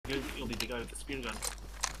you'll be the guy with the spear gun.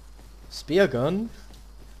 Spear gun?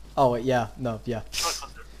 Oh wait, yeah, no, yeah. Shark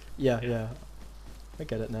hunter. Yeah. I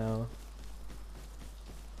get it now.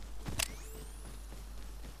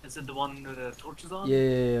 Is it the one with the torches on? Yeah,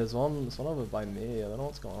 there's one over by me. I don't know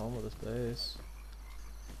what's going on with this base.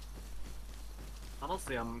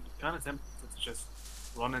 Honestly, I'm kind of tempted to just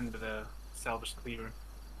run into the salvage cleaver.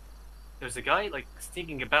 There's a guy like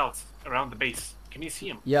sneaking about around the base. Can you see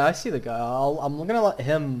him? Yeah, I see the guy. I'm gonna let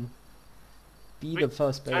him be the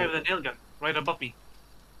first Guy bait. with a nail gun, right above me.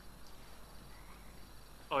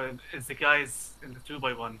 Oh, it's the guys in the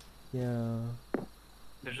 2x1. Yeah.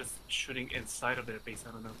 They're just shooting inside of their base.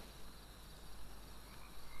 I don't know.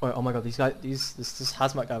 Wait, oh my god, this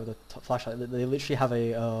hazmat guy with a flashlight. They literally have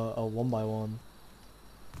a 1x1.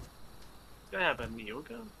 Do I have a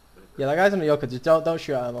Neoga? Yeah, that guy's in the Yoka. Just don't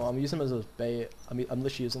shoot at him. I'm using him as a bait. I'm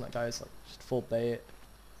literally using that guy as like just full bait.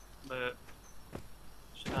 But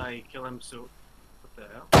should I kill him? So what the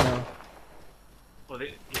hell? No. Well,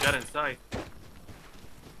 he got inside.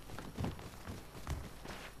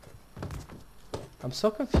 I'm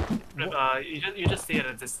so confused. Rip, you just stay at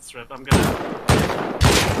a distance, Rip. I'm gonna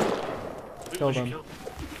Kill them. Kill?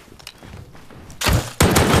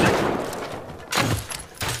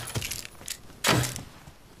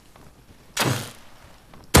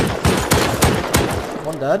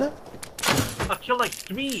 One dead. I killed like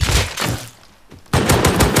 3.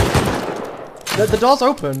 The door's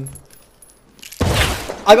open.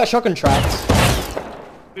 I got shotgun trapped.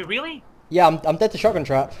 Wait, really? Yeah, I'm dead to shotgun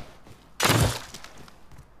trap.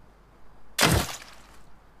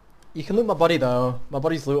 You can loot my body though. My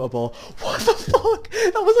body's lootable. What the fuck?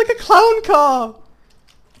 That was like a clown car!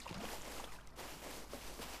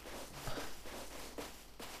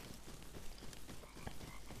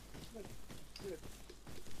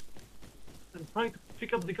 I'm trying to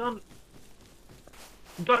pick up the gun.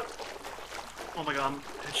 Got it. Oh my god, I'm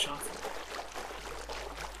headshot.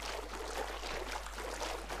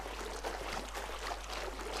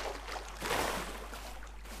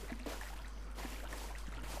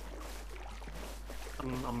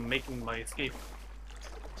 I'm making my escape.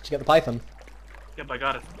 Did you get the python? Yep, I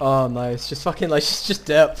got it. Oh nice. Just fucking like just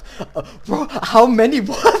dip. Bro, how many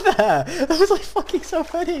were there? That was like fucking so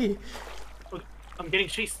funny. Look, I'm getting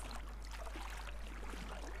chased.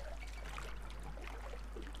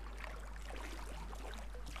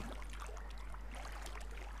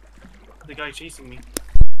 The guy chasing me.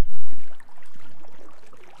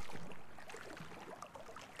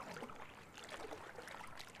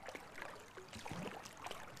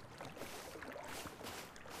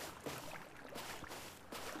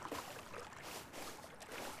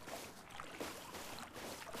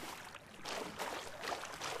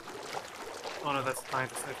 Oh no, that's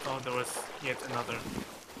scientist. I thought there was yet another.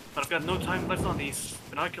 But I've got no time left on these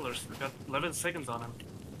binoculars. I've got 11 seconds on them.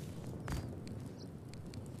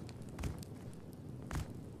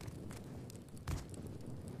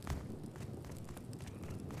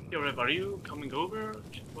 Yo, Rev, are you coming over?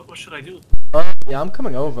 What should I do? Yeah, I'm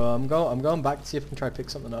coming over. I'm going back to see if I can try to pick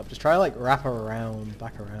something up. Just try to like wrap her around,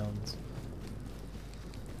 back around.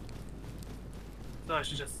 So I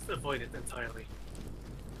should just avoid it entirely.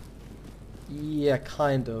 Yeah,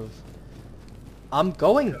 kind of. I'm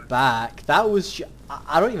going back. That was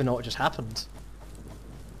I don't even know what just happened.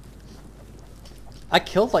 I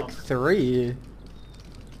killed like 3.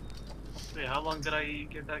 Wait, how long did I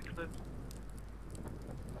get that clip?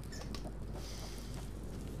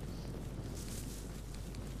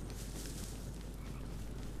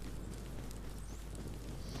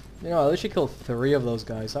 You know, I literally killed 3 of those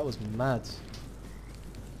guys. That was mad.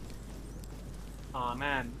 Aw,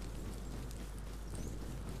 man.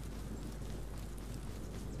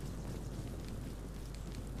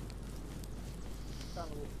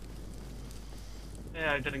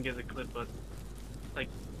 Yeah, I didn't get the clip, but like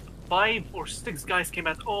 5 or 6 guys came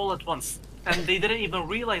out all at once, and they didn't even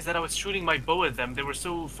realize that I was shooting my bow at them. They were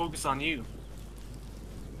so focused on you,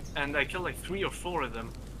 and I killed like 3 or 4 of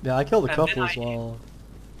them. Yeah, I killed a And couple then as well.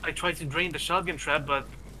 I tried to drain the shotgun trap, but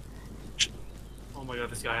oh my god,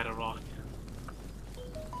 this guy had a rock.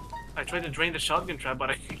 I tried to drain the shotgun trap, but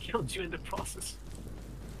I killed you in the process.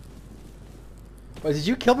 Wait, did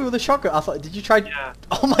you kill me with a shotgun? I thought, did you try? Yeah.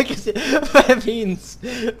 Oh my god, that means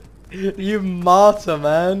you martyr,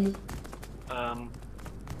 man.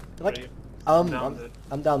 Like, Right. I'm down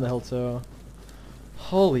down the hill too.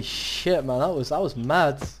 Holy shit, man, that was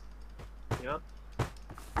mad. Yep.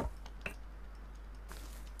 I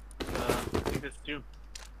think that's 2.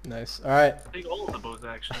 Nice. All right, I think all of the bows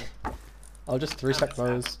actually. I'll just 3-stack Yeah,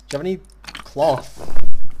 those. Do you have any cloth?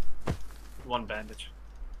 1 bandage.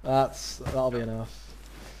 That'll be enough.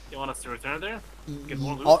 You want us to return there? Get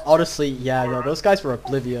more loot? Honestly, yeah, no, those guys were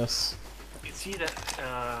oblivious. You see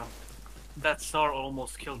that that star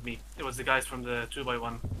almost killed me. It was the guys from the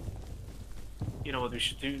 2x1. You know what we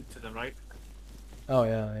should do to them, right? Oh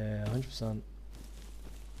yeah, 100%.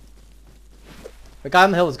 The guy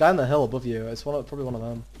on the hill is guy on the hill above you. It's probably one of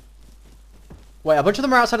them. Wait, a bunch of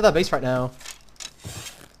them are outside of their base right now.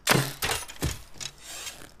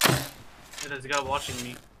 Yeah, there's a guy watching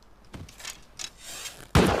me.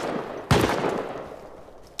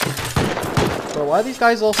 Bro, why are these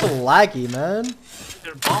guys all so laggy, man?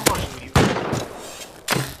 They're bomb rushing you.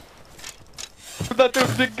 I thought they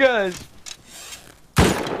were big guys.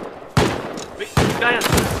 Wait, this guy has...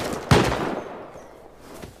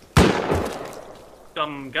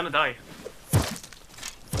 I'm gonna die.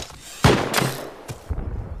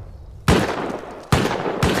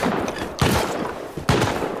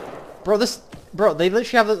 Bro, they literally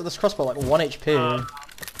have this crossbow like 1 HP.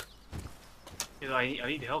 You know, I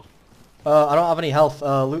need help. I don't have any health.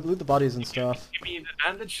 Loot the bodies and stuff. Give me the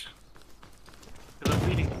bandage. Cause I'm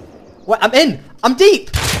bleeding. Wait, I'm in! I'm deep!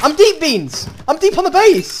 I'm deep, Beans! I'm deep on the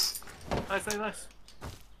base! Nice.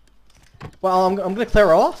 Well, I'm gonna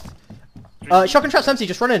clear off. Shotgun trap's empty,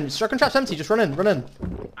 just run in. Shotgun trap's empty, just run in.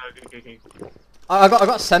 Okay. I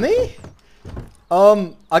got semi.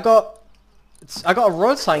 I got a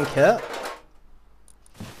road sign kit.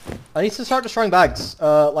 I need to start destroying bags.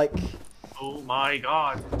 Like. Oh my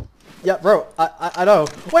god. Yeah, bro. I know.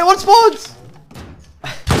 Wait, what spawns?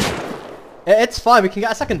 It's fine. We can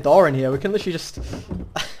get a second door in here. We can literally just.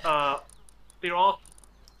 They're off.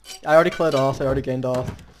 I already cleared off. I already gained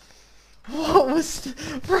off. What was,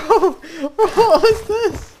 bro? What was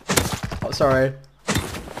this? Oh, sorry.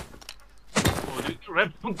 Oh, dude,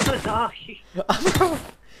 Red, I'm gonna die.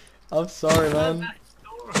 I'm sorry, man.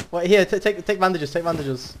 Wait, here, take bandages. Take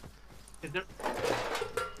bandages. Is there...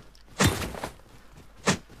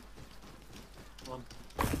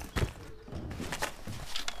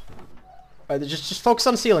 Alright, just focus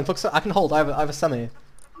on ceiling. Focus. I can hold. I have a semi.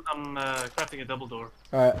 I'm crafting a double door.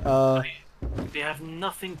 Alright. They have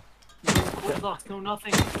nothing. No cold lock, no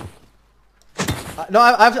nothing. No,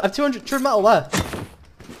 I have 200 metal there.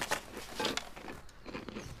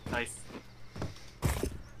 Nice.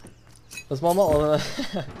 There's more metal in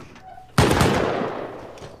there.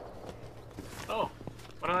 Oh,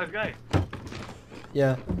 what a nice guy.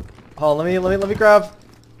 Yeah. Oh, let me grab.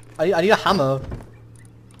 I need a hammer.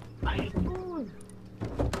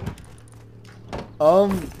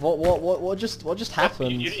 What just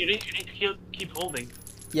happened? You need to keep holding.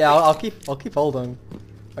 Yeah, I'll keep holding.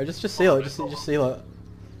 Alright, just seal it. Just seal it.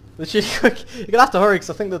 Literally quick. You're gonna have to hurry because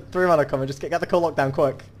I think the 3 men are coming. Just get the coal lock down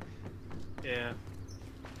quick. Yeah.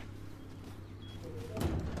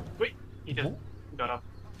 Wait, he just got up.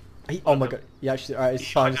 Oh my god. Yeah, actually, alright, it's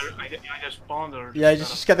fine. I just spawned or... Yeah,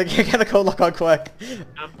 just get the coal lock on quick. Yep.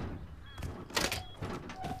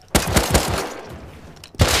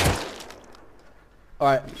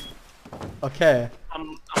 Alright. Okay.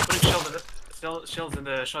 I'm putting shells in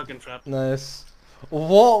the shotgun trap. Nice.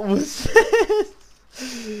 What was this?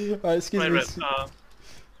 Alright, excuse me. Red,